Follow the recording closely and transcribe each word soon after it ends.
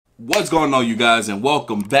What's going on, you guys, and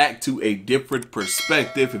welcome back to A Different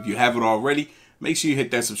Perspective. If you haven't already, make sure you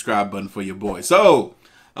hit that subscribe button for your boy. So,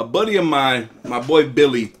 a buddy of mine, my boy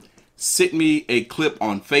Billy, sent me a clip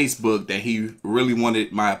on Facebook that he really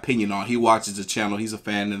wanted my opinion on. He watches the channel. He's a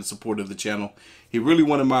fan and a supporter of the channel. He really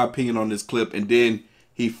wanted my opinion on this clip, and then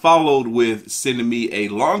he followed with sending me a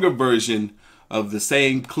longer version of the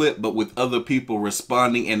same clip, but with other people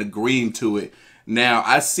responding and agreeing to it. Now,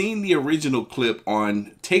 I seen the original clip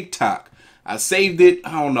on TikTok. I saved it,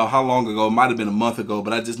 I don't know how long ago. It might have been a month ago,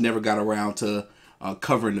 but I just never got around to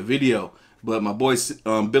covering the video. But my boy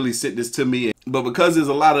Billy sent this to me. But because there's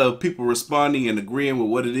a lot of people responding and agreeing with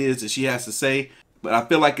what it is that she has to say, but I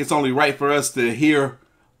feel like it's only right for us to hear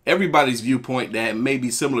everybody's viewpoint that may be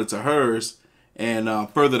similar to hers and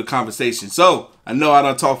further the conversation. So, I know I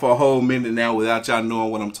done talked for a whole minute now without y'all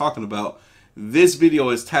knowing what I'm talking about. This video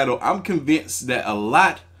is titled, I'm convinced that a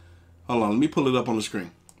lot, hold on, let me pull it up on the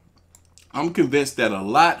screen. I'm convinced that a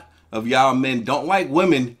lot of y'all men don't like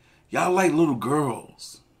women, y'all like little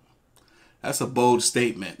girls. That's a bold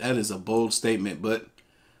statement. That is a bold statement, but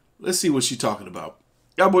let's see what she's talking about.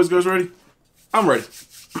 Y'all boys, girls ready? I'm ready.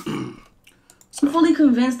 I'm fully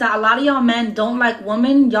convinced that a lot of y'all men don't like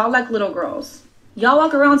women, y'all like little girls. Y'all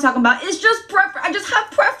walk around talking about, it's just preference, I just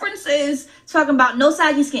have preferences. Talking about no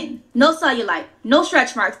saggy skin, no cellulite, no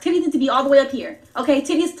stretch marks. Titties need to be all the way up here. Okay,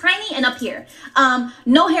 titties tiny and up here.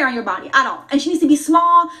 No hair on your body at all. And she needs to be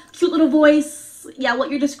small, cute little voice. Yeah, what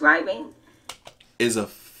you're describing is a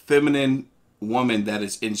feminine woman that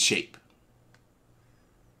is in shape.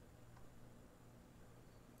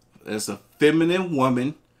 It's a feminine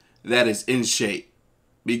woman that is in shape.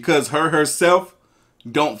 Because her herself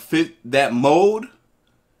don't fit that mold.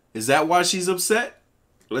 Is that why she's upset?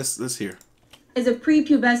 Let's hear. Is a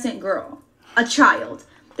prepubescent girl, a child.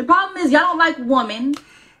 The problem is y'all don't like women.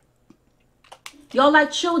 Y'all like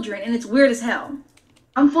children, and it's weird as hell.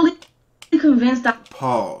 I'm fully convinced that...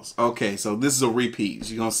 Pause. Okay, so this is a repeat.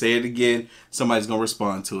 She's going to say it again. Somebody's going to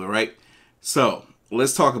respond to it, right? So,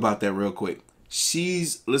 let's talk about that real quick.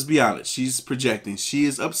 Let's be honest, she's projecting. She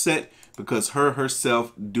is upset because her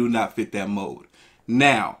herself do not fit that mold.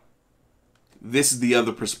 Now, this is the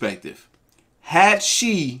other perspective. Had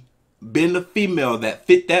she been the female that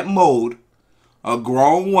fit that mold, a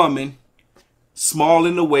grown woman, small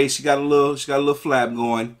in the waist, she got a little flab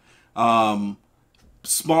going,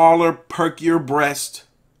 smaller, perkier breast,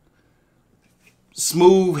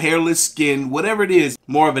 smooth, hairless skin, whatever it is,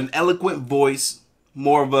 more of an eloquent voice,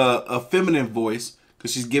 more of a feminine voice,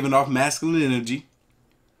 because she's giving off masculine energy.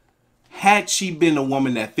 Had she been a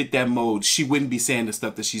woman that fit that mold, she wouldn't be saying the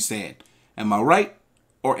stuff that she's saying. Am I right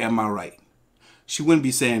or am I right? She wouldn't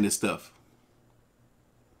be saying this stuff.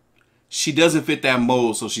 She doesn't fit that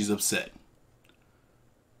mold, so she's upset.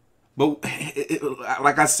 But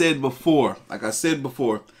like I said before,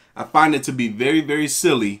 I find it to be very, very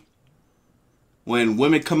silly when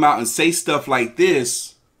women come out and say stuff like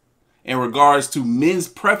this in regards to men's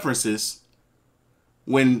preferences,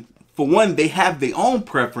 when, for one, they have their own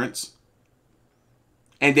preference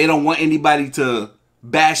and they don't want anybody to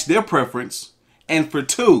bash their preference. And for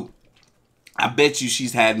two, I bet you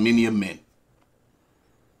she's had many a men.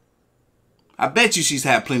 I bet you she's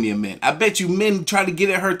had plenty of men. I bet you men try to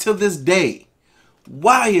get at her till this day.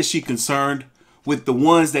 Why is she concerned with the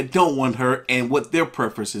ones that don't want her and what their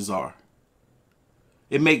preferences are?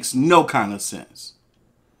 It makes no kind of sense.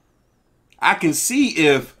 I can see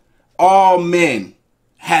if all men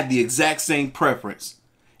had the exact same preference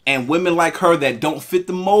and women like her that don't fit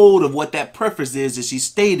the mold of what that preference is that she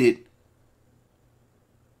stated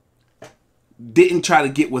didn't try to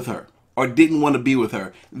get with her or didn't want to be with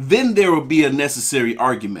her, then there would be a necessary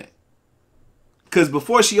argument. Because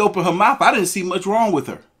before she opened her mouth, I didn't see much wrong with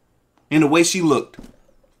her in the way she looked.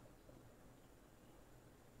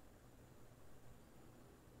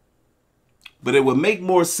 But it would make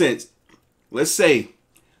more sense. Let's say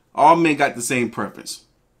all men got the same preference.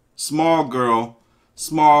 Small girl,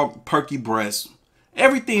 small perky breasts,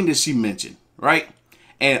 everything that she mentioned, right?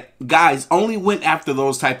 And guys only went after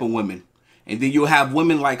those type of women. And then you'll have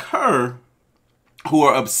women like her who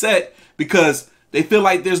are upset because they feel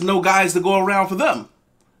like there's no guys to go around for them.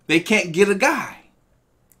 They can't get a guy.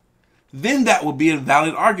 Then that would be a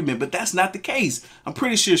valid argument, but that's not the case. I'm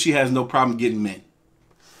pretty sure she has no problem getting men.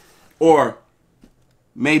 Or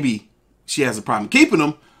maybe she has a problem keeping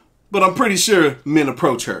them, but I'm pretty sure men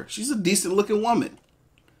approach her. She's a decent looking woman.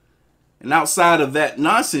 And outside of that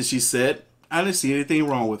nonsense she said, I didn't see anything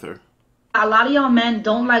wrong with her. a lot of y'all men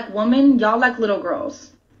don't like women, y'all like little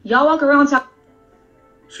girls. Y'all walk around talking.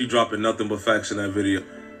 She dropping nothing but facts in that video.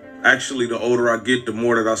 Actually, the older I get, the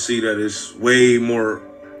more that I see that it's way more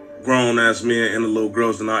grown-ass men and the little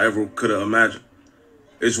girls than I ever could have imagined.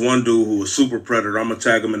 It's one dude who was super predator. I'm going to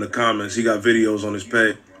tag him in the comments. He got videos on his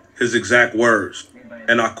page. His exact words,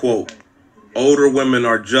 and I quote, "Older women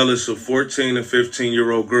are jealous of 14 and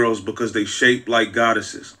 15-year-old girls because they shape like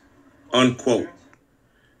goddesses." Unquote.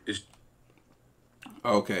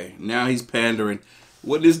 Okay, now he's pandering.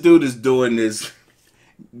 What this dude is doing is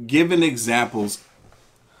giving examples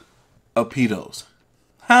of pedos.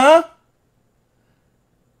 Huh?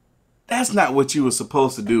 That's not what you were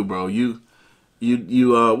supposed to do, bro. What's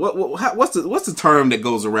the term that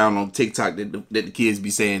goes around on TikTok that the kids be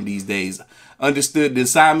saying these days? Understood the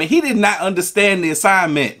assignment. He did not understand the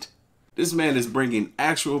assignment. This man is bringing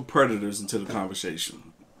actual predators into the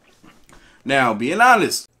conversation. Now, being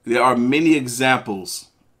honest, there are many examples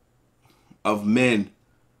of men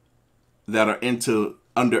that are into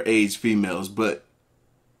underage females, but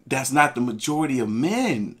that's not the majority of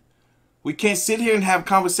men. We can't sit here and have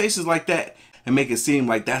conversations like that and make it seem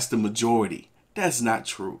like that's the majority. That's not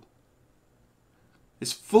true.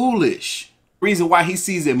 It's foolish. The reason why he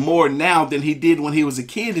sees it more now than he did when he was a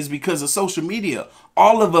kid is because of social media.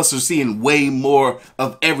 All of us are seeing way more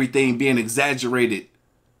of everything being exaggerated.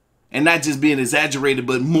 And not just being exaggerated,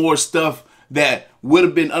 but more stuff that would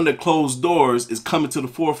have been under closed doors is coming to the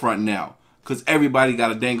forefront now. Because everybody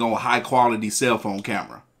got a dang on high quality cell phone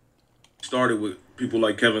camera. Started with people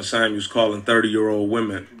like Kevin Samuels calling 30-year-old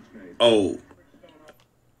women old.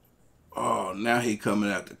 Oh, now he coming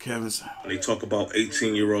after Kevin. And they talk about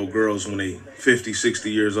 18-year-old girls when they 50,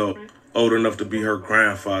 60 years old enough to be her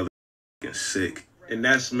grandfather. Sick. And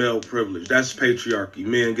that's male privilege. That's patriarchy.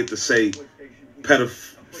 Men get to say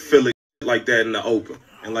pedophilic like that in the open.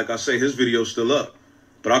 And like I say, his video's still up.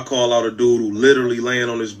 But I call out a dude who literally laying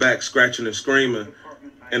on his back, scratching and screaming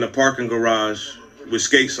in a parking garage with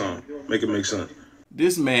skates on. Make it make sense.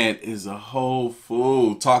 This man is a whole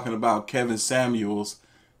fool talking about Kevin Samuels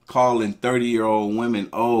calling 30-year-old women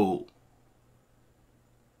old.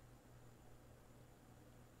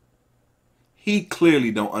 He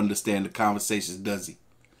clearly don't understand the conversations, does he?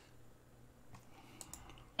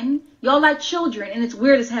 And y'all like children, and it's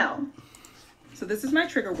weird as hell. So this is my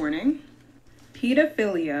trigger warning.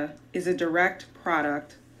 Pedophilia is a direct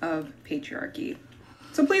product of patriarchy.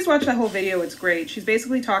 So please watch that whole video. It's great. She's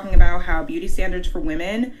basically talking about how beauty standards for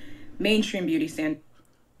women, mainstream beauty standards.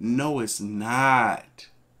 No, it's not.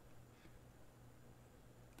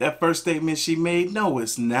 That first statement she made, no,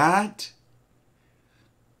 it's not.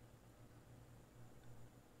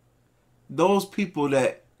 Those people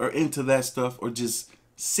that are into that stuff are just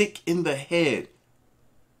sick in the head.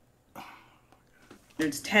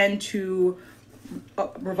 Tend to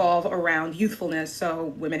revolve around youthfulness. So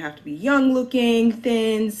women have to be young looking,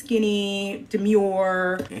 thin, skinny,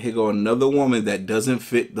 demure. And here go another woman that doesn't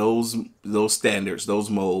fit those standards, those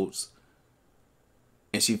molds.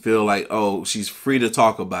 And she feel like, oh, she's free to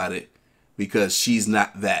talk about it because she's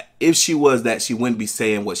not that. If she was that, she wouldn't be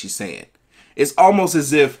saying what she's saying. It's almost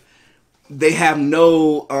as if they have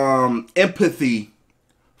no empathy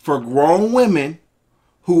for grown women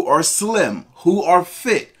who are slim, who are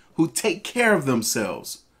fit, who take care of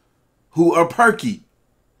themselves, who are perky.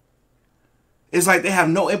 It's like they have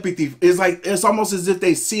no empathy. It's almost as if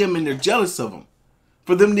they see them and they're jealous of them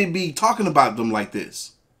for them to be talking about them like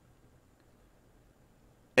this.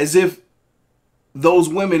 As if those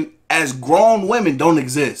women as grown women don't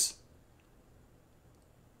exist.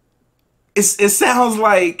 It sounds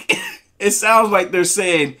like it sounds like they're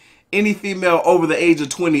saying any female over the age of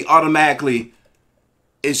 20 automatically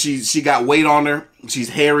is she got weight on her, she's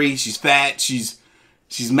hairy, she's fat, she's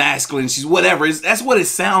masculine, she's whatever. That's what it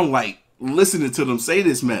sounds like listening to them say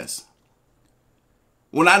this mess.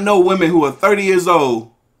 When I know women who are 30 years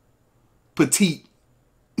old, petite,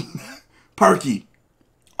 perky,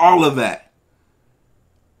 all of that.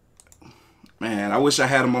 Man, I wish I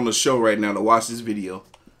had them on the show right now to watch this video.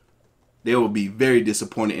 They will be very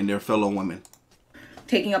disappointed in their fellow women.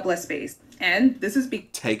 Taking up less space. And this is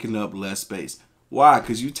taking up less space. Why?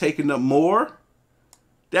 Because you taking up more?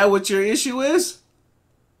 That what your issue is?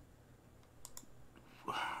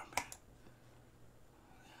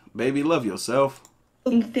 Baby, love yourself.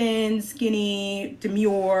 Thin, skinny,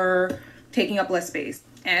 demure, taking up less space.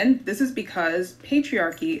 And this is because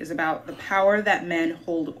patriarchy is about the power that men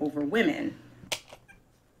hold over women.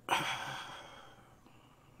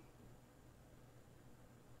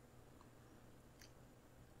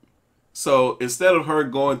 So instead of her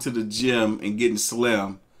going to the gym and getting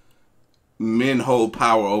slim, men hold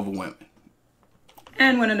power over women.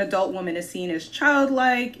 And when an adult woman is seen as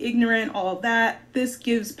childlike, ignorant, all of that, this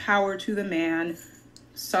gives power to the man,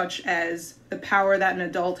 such as the power that an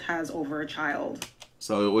adult has over a child.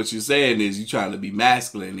 So what you're saying is you trying to be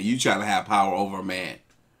masculine and you trying to have power over a man.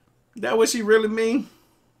 Is that what she really mean?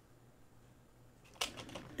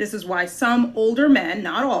 This is why some older men,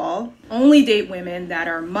 not all, only date women that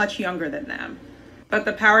are much younger than them. But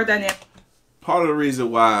the power dynamic... Part of the reason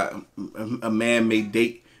why a man may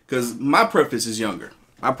date, because my preference is younger.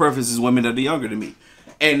 My preference is women that are younger than me.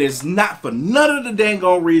 And it's not for none of the dang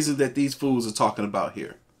on reasons that these fools are talking about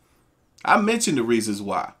here. I mentioned the reasons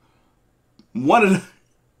why. One of the...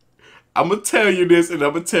 I'm going to tell you this, and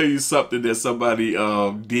I'm going to tell you something that somebody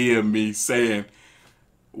DM me saying.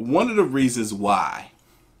 One of the reasons why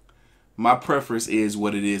my preference is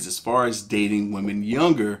what it is as far as dating women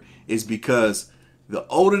younger is because the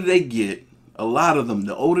older they get, a lot of them,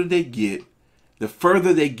 the older they get, the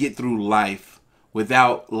further they get through life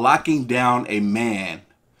without locking down a man,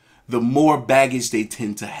 the more baggage they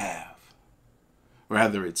tend to have.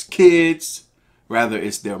 Rather it's kids, rather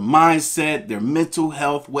it's their mindset, their mental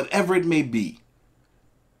health, whatever it may be.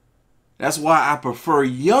 That's why I prefer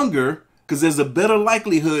younger, because there's a better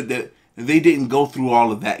likelihood that they didn't go through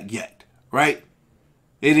all of that yet, right?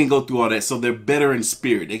 They didn't go through all that, so they're better in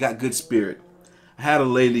spirit. They got good spirit. I had a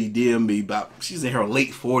lady DM me about, she's in her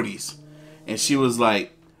late 40s, and she was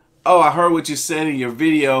like, oh, I heard what you said in your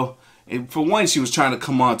video. And for one, she was trying to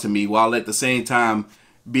come on to me while at the same time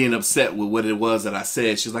being upset with what it was that I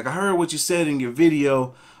said. She's like, I heard what you said in your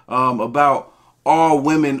video about all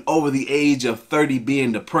women over the age of 30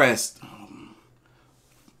 being depressed.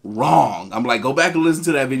 Wrong. I'm like, go back and listen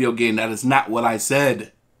to that video again. That is not what I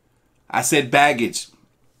said. I said baggage.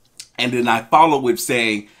 And then I follow with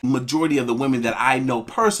saying majority of the women that I know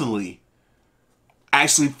personally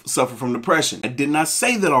actually suffer from depression. I did not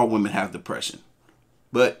say that all women have depression.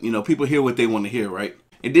 But, you know, people hear what they want to hear, right?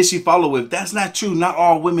 And then she followed with, that's not true. Not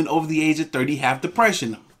all women over the age of 30 have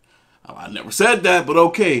depression. Oh, I never said that, but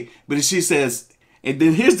okay. But she says, and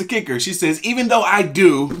then here's the kicker. She says, even though I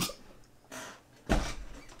do...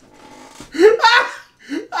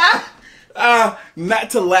 not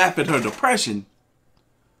to laugh at her depression,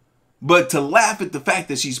 but to laugh at the fact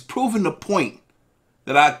that she's proven the point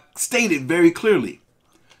that I stated very clearly.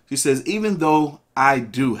 She says, even though I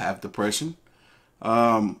do have depression,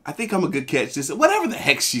 I think I'm a good catch. This, whatever the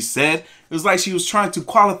heck she said, it was like she was trying to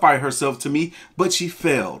qualify herself to me, but she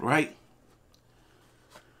failed, right?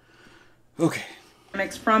 Okay.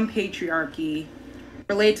 From patriarchy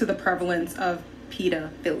relate to the prevalence of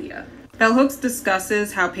pedophilia. Bell Hooks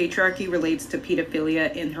discusses how patriarchy relates to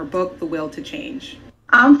pedophilia in her book, The Will to Change.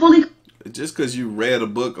 I'm fully Just because you read a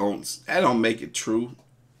book on, that don't make it true.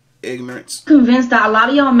 Ignorance. convinced that a lot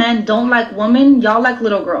of y'all men don't like women. Y'all like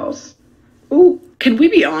little girls. Ooh, can we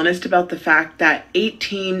be honest about the fact that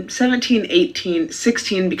 18, 17, 18,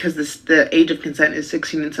 16, because the age of consent is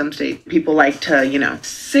 16 in some states, people like to, you know,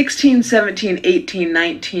 16, 17, 18,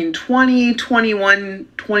 19, 20, 21,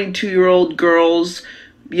 22-year-old girls,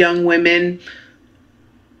 young women.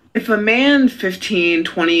 If a man 15,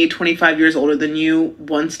 20, 25 years older than you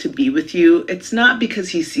wants to be with you, it's not because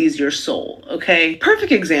he sees your soul, okay?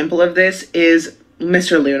 Perfect example of this is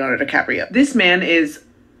Mr. Leonardo DiCaprio. This man is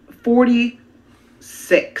 46.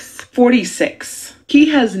 He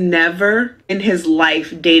has never in his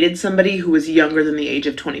life dated somebody who was younger than the age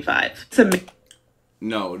of 25.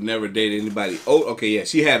 No, never dated anybody. Oh, okay, yeah,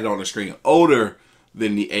 she had it on the screen. Older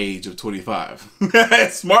than the age of 25.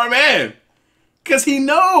 Smart man. Because he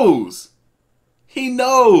knows. He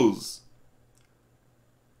knows.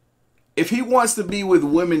 If he wants to be with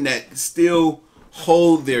women that still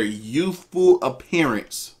hold their youthful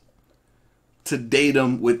appearance, to date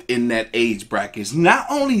them within that age bracket. Not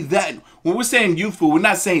only that, when we're saying youthful, we're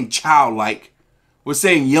not saying childlike. We're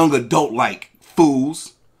saying young adult-like,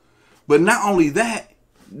 fools. But not only that,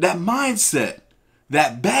 that mindset,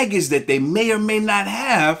 that baggage that they may or may not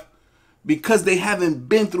have because they haven't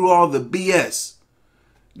been through all the BS.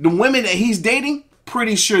 The women that he's dating,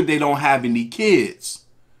 pretty sure they don't have any kids.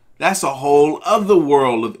 That's a whole other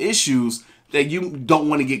world of issues that you don't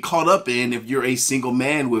want to get caught up in if you're a single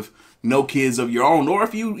man with no kids of your own, or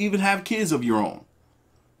if you even have kids of your own.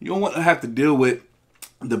 You don't want to have to deal with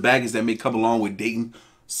the baggage that may come along with dating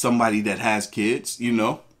somebody that has kids, you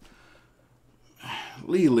know.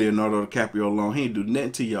 Leave Leonardo DiCaprio alone. He ain't do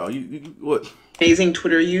nothing to y'all. What? Amazing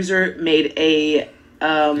Twitter user made a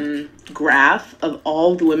graph of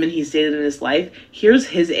all the women he's dated in his life. Here's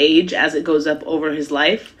his age as it goes up over his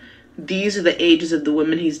life. These are the ages of the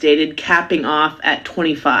women he's dated, capping off at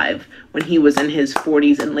 25 when he was in his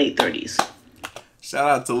 40s and late 30s. Shout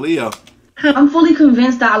out to Leo. I'm fully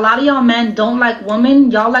convinced that a lot of y'all men don't like women.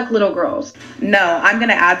 Y'all like little girls. No, I'm going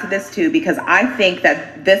to add to this too, because I think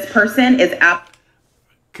that this person is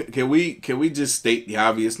can we just state the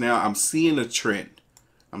obvious now? I'm seeing a trend.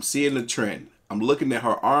 I'm seeing a trend. I'm looking at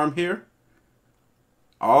her arm here.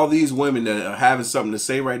 All these women that are having something to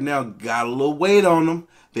say right now got a little weight on them.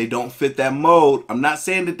 They don't fit that mold. I'm not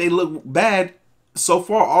saying that they look bad. So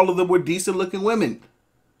far, all of them were decent looking women.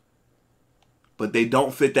 But they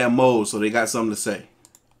don't fit that mold, so they got something to say.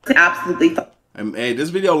 Absolutely. And hey, this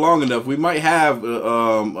video long enough. We might have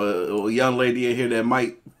a young lady in here that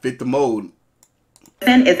might fit the mold.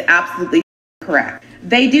 Is absolutely correct.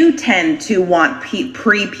 They do tend to want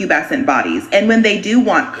prepubescent bodies. And when they do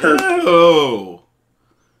want curves. Oh.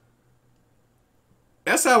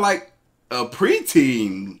 That sounds like a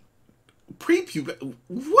preteen. Prepubescent.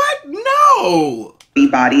 What? No.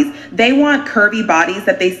 Bodies. They want curvy bodies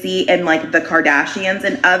that they see in like the Kardashians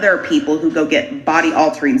and other people who go get body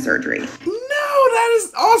altering surgery. No, that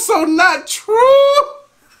is also not true.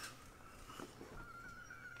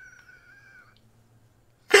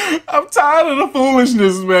 I'm tired of the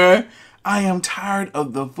foolishness, man. I am tired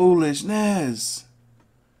of the foolishness.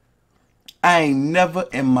 I ain't never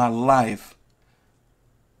in my life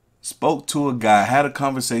spoke to a guy, had a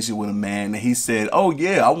conversation with a man, and he said, oh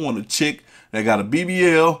yeah, I want a chick that got a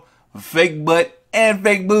BBL, a fake butt, and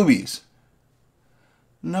fake boobies.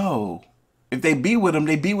 No. If they be with him,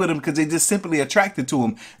 they be with him because they just simply attracted to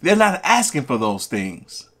him. They're not asking for those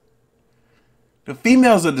things. The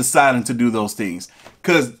females are deciding to do those things.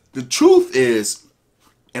 Because the truth is,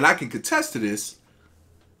 and I can contest to this,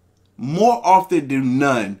 more often than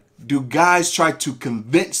none, do guys try to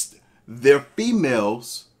convince their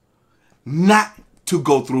females not to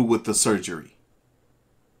go through with the surgery.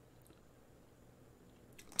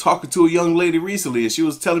 Talking to a young lady recently, and she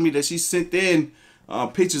was telling me that she sent in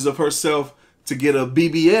pictures of herself to get a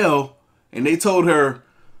BBL, and they told her,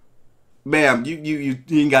 ma'am, you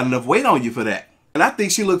ain't got enough weight on you for that. And I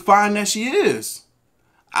think she looked fine as she is.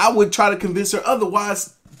 I would try to convince her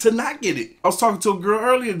otherwise to not get it. I was talking to a girl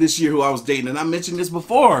earlier this year who I was dating, and I mentioned this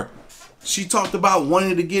before. She talked about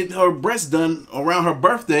wanting to get her breasts done around her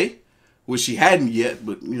birthday, which she hadn't yet,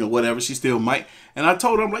 but you know, whatever, she still might. And I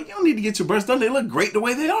told her, I'm like, you don't need to get your breasts done. They look great the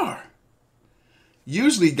way they are.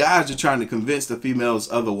 Usually guys are trying to convince the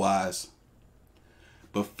females otherwise.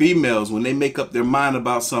 But females, when they make up their mind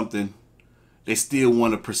about something, they still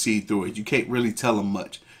want to proceed through it. You can't really tell them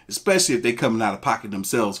much, especially if they're coming out of pocket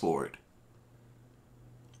themselves for it.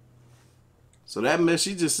 So that mess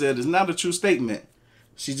she just said is not a true statement.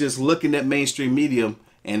 She's just looking at mainstream media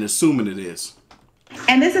and assuming it is.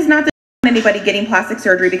 And this is not anybody getting plastic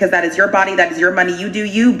surgery because that is your body, that is your money. You do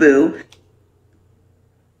you, boo.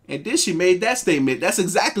 And then she made that statement. That's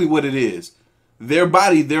exactly what it is. Their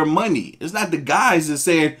body, their money. It's not the guys that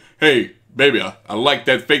saying, hey, baby, I like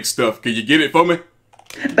that fake stuff. Can you get it for me?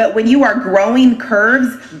 But when you are growing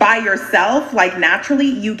curves by yourself, like naturally,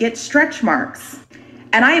 you get stretch marks.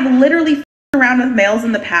 And I have literally around with males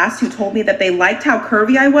in the past who told me that they liked how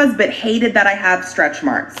curvy I was, but hated that I have stretch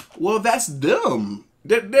marks. Well, that's dumb.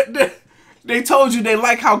 They told you they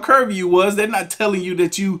like how curvy you was. They're not telling you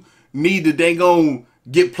that you need to dang on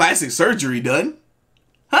get plastic surgery done.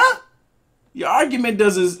 Huh? Your argument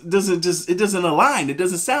doesn't align. It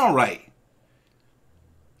doesn't sound right.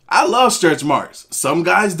 I love stretch marks. Some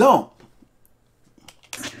guys don't.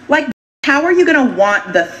 Like, how are you going to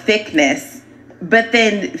want the thickness, but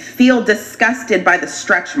then feel disgusted by the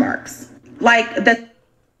stretch marks? Like, the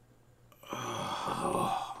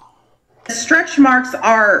stretch marks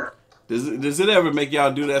are... Does it ever make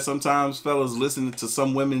y'all do that sometimes, fellas, listening to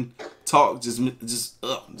some women talk, send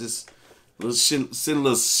a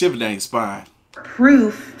little shiver down your spine?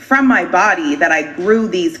 Proof from my body that I grew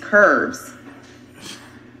these curves.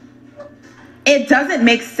 It doesn't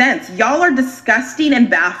make sense. Y'all are disgusting and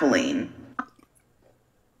baffling.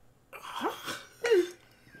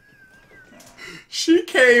 She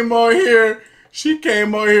came on here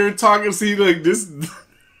talking, see, like this.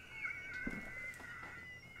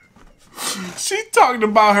 She talked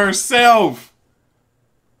about herself.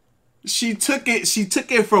 She took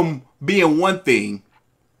it from being one thing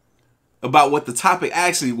about what the topic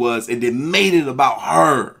actually was and then made it about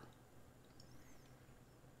her.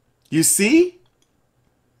 You see?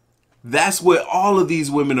 That's what all of these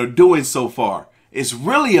women are doing so far. It's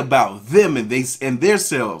really about them and their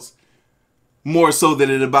selves, more so than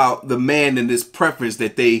it about the man and this preference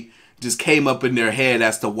that they just came up in their head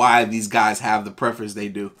as to why these guys have the preference they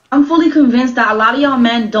do. I'm fully convinced that a lot of y'all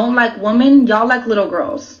men don't like women. Y'all like little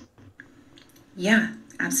girls. Yeah,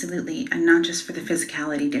 absolutely. And not just for the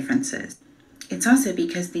physicality differences. It's also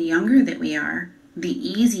because the younger that we are, the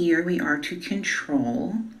easier we are to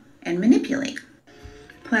control and manipulate.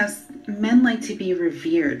 Plus, men like to be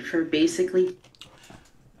revered for basically...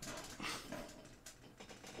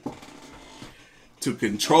 to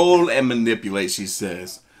control and manipulate, she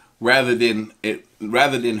says, rather than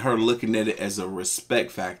her looking at it as a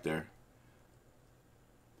respect factor.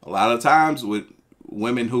 A lot of times with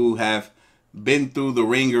women who have been through the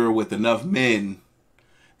ringer with enough men,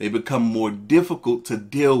 they become more difficult to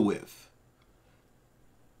deal with.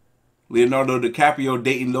 Leonardo DiCaprio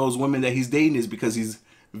dating those women that he's dating is because he's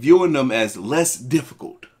viewing them as less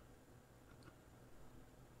difficult.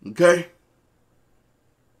 Okay?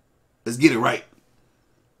 Let's get it right.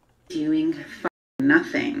 Doing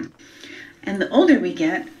nothing. And the older we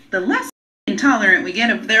get, the less intolerant we get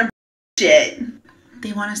of their shit.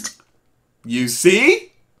 They want us to... You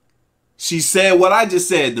see? She said what I just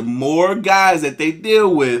said. The more guys that they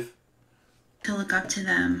deal with, to look up to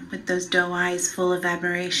them with those doe eyes full of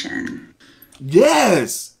admiration.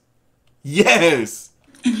 Yes. Yes.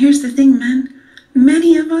 And here's the thing, man.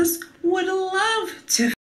 Many of us would love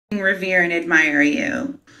to revere and admire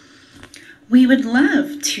you. We would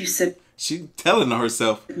love to She's telling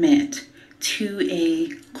herself. Submit to a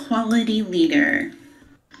quality leader.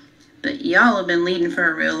 But y'all have been leading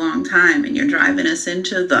for a real long time and you're driving us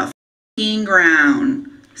into the f***ing ground.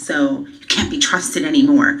 So you can't be trusted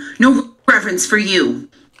anymore. No reverence for you.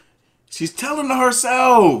 She's telling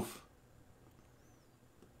herself.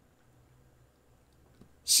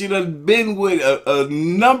 She done been with a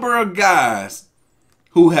number of guys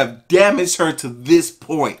who have damaged her to this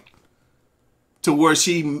point. To where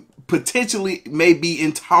she potentially may be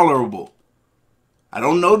intolerable. I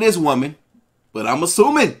don't know this woman, but I'm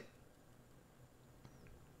assuming.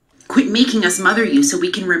 Quit making us mother you so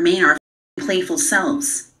we can remain our playful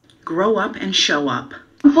selves. Grow up and show up.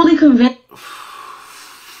 I'm fully convinced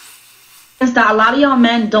that a lot of y'all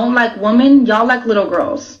men don't like women. Y'all like little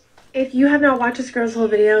girls. If you have not watched this girl's whole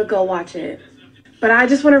video, go watch it. But I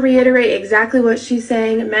just want to reiterate exactly what she's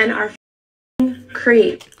saying. Men are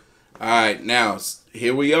creep. All right, now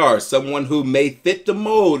here we are. Someone who may fit the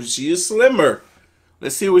mold. She is slimmer.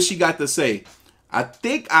 Let's see what she got to say. I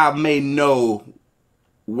think I may know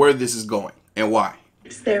where this is going and why.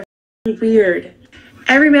 They're weird.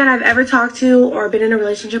 Every man I've ever talked to or been in a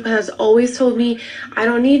relationship with has always told me, I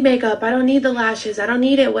don't need makeup, I don't need the lashes, I don't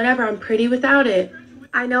need it, whatever, I'm pretty without it.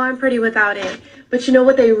 I know I'm pretty without it. But you know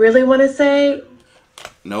what they really want to say?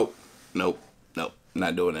 Nope. Nope. Nope.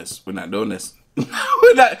 Not doing this. We're not doing this.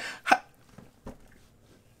 We're not.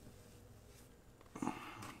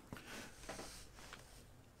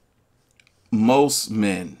 Most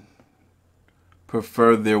men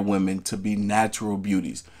prefer their women to be natural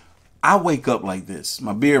beauties. I wake up like this.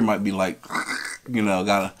 My beard might be like, you know,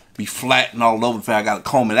 gotta be flat and all over the place. I gotta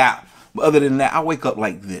comb it out. But other than that, I wake up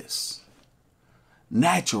like this.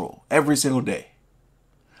 Natural every single day.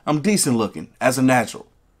 I'm decent looking as a natural.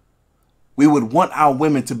 We would want our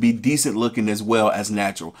women to be decent looking as well as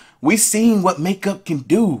natural. We seen what makeup can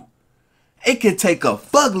do. It can take a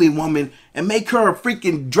fugly woman and make her a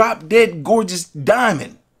freaking drop dead gorgeous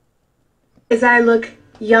diamond. Is I look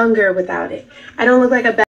younger without it. I don't look like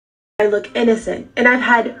a bad. I look innocent. And I've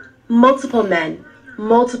had multiple men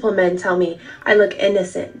tell me I look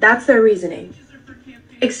innocent. That's their reasoning.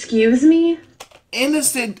 Excuse me?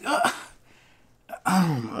 Innocent? Oh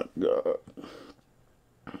my God.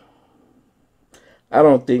 I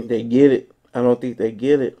don't think they get it. I don't think they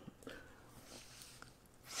get it.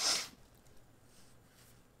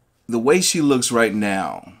 The way she looks right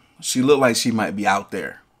now, she look like she might be out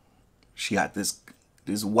there. She got this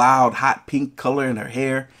wild hot pink color in her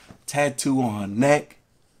hair, tattoo on her neck,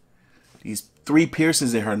 these 3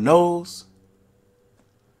 piercings in her nose.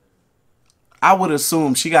 I would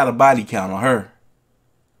assume she got a body count on her.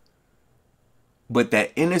 But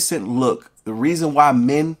that innocent look, the reason why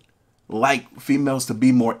men like females to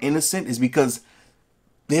be more innocent is because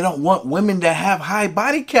they don't want women that have high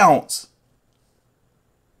body counts.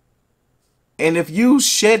 And if you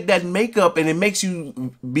shed that makeup and it makes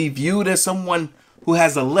you be viewed as someone who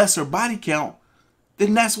has a lesser body count,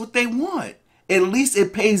 then that's what they want. At least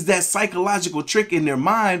it pays that psychological trick in their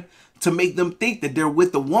mind to make them think that they're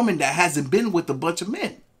with a woman that hasn't been with a bunch of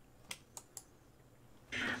men.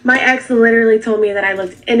 My ex literally told me that I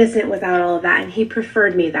looked innocent without all of that, and he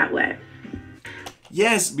preferred me that way.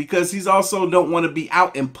 Yes, because he's also don't want to be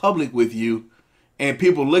out in public with you and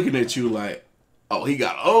people looking at you like, oh,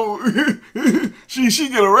 she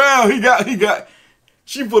get around. He got,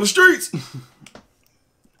 she for the streets.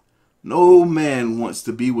 No man wants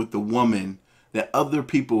to be with the woman that other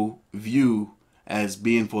people view as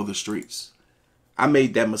being for the streets. I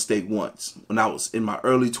made that mistake once when I was in my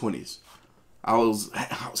early 20s. I was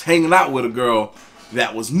hanging out with a girl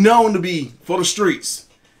that was known to be for the streets,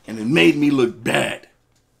 and it made me look bad.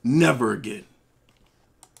 Never again.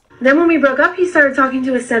 Then when we broke up, he started talking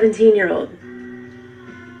to a 17-year-old.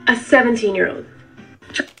 A 17-year-old.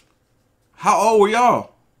 How old were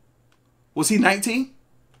y'all? Was he 19?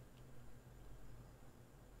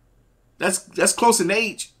 That's close in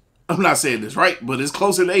age. I'm not saying this right, but it's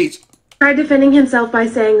close in age. Tried defending himself by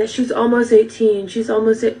saying that she's almost 18.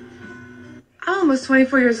 I'm almost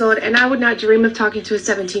 24 years old, and I would not dream of talking to a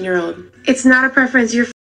 17-year-old. It's not a preference. You're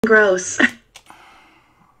gross.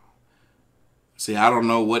 See, I don't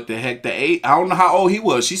know what the heck the age. I don't know how old he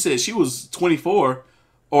was. She said she was 24,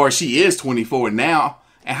 or she is 24 now.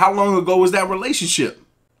 And how long ago was that relationship?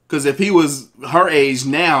 Because if he was her age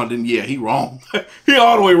now, then yeah, he wrong. He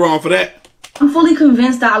all the way wrong for that. I'm fully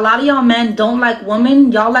convinced that a lot of y'all men don't like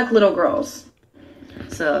women. Y'all like little girls.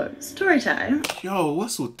 So, story time. Yo,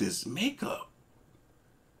 what's with this makeup?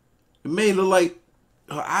 It made it look like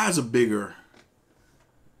her eyes are bigger.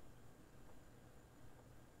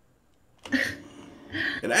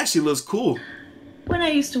 It actually looks cool. When I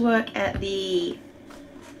used to work at the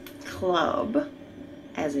club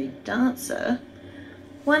as a dancer,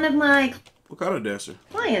 one of my What kind of dancer?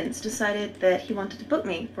 clients decided that he wanted to book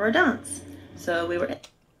me for a dance. So we were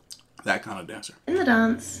That kind of dancer. in the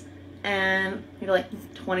dance, and we were like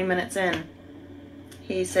 20 minutes in.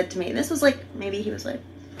 He said to me, this was like, maybe he was like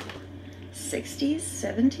 60s,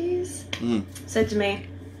 70s, said to me,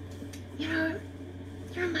 you know,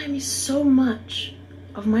 you remind me so much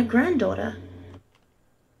of my granddaughter.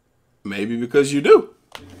 Maybe because you do.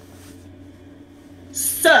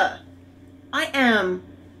 Sir, I am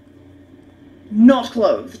not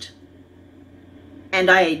clothed. And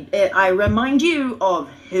I remind you of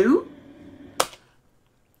who?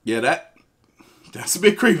 Yeah, that's a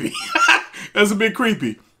bit creepy. That's a bit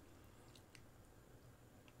creepy.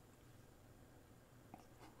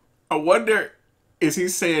 I wonder, is he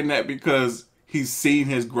saying that because he's seen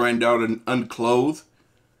his granddaughter unclothed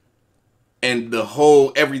and the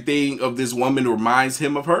whole everything of this woman reminds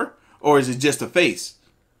him of her? Or is it just a face?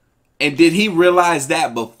 And did he realize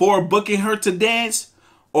that before booking her to dance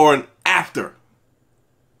or after?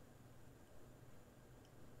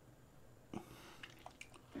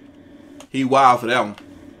 He wild for that one.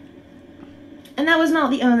 And that was not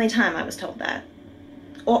the only time I was told that.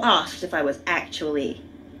 Or asked if I was actually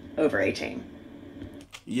over 18.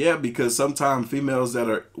 Yeah, because sometimes females that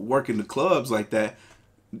are working the clubs like that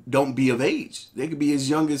don't be of age. They could be as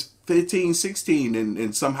young as 15, 16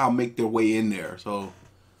 and somehow make their way in there. So,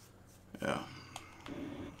 yeah.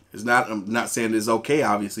 I'm not saying it's okay,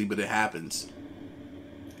 obviously, but it happens.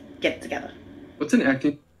 Get it together. What's an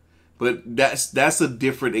acting? But that's a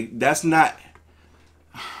different, that's not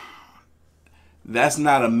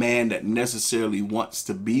a man that necessarily wants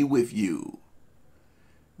to be with you.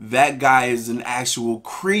 That guy is an actual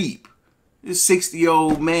creep. This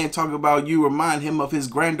 60-year-old man talking about you remind him of his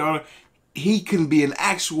granddaughter. He can be an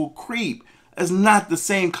actual creep. That's not the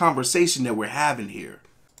same conversation that we're having here.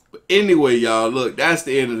 But anyway, y'all, look, that's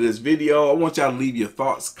the end of this video. I want y'all to leave your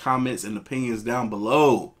thoughts, comments, and opinions down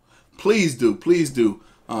below. Please do, please do.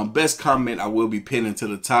 Best comment I will be pinning to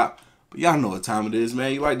the top. But y'all know what time it is,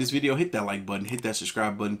 man. You like this video, hit that like button, hit that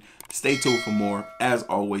subscribe button. Stay tuned for more. As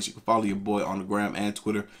always, you can follow your boy on the gram and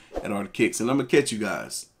Twitter at Artofkickz. And I'm going to catch you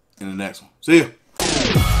guys in the next one. See ya.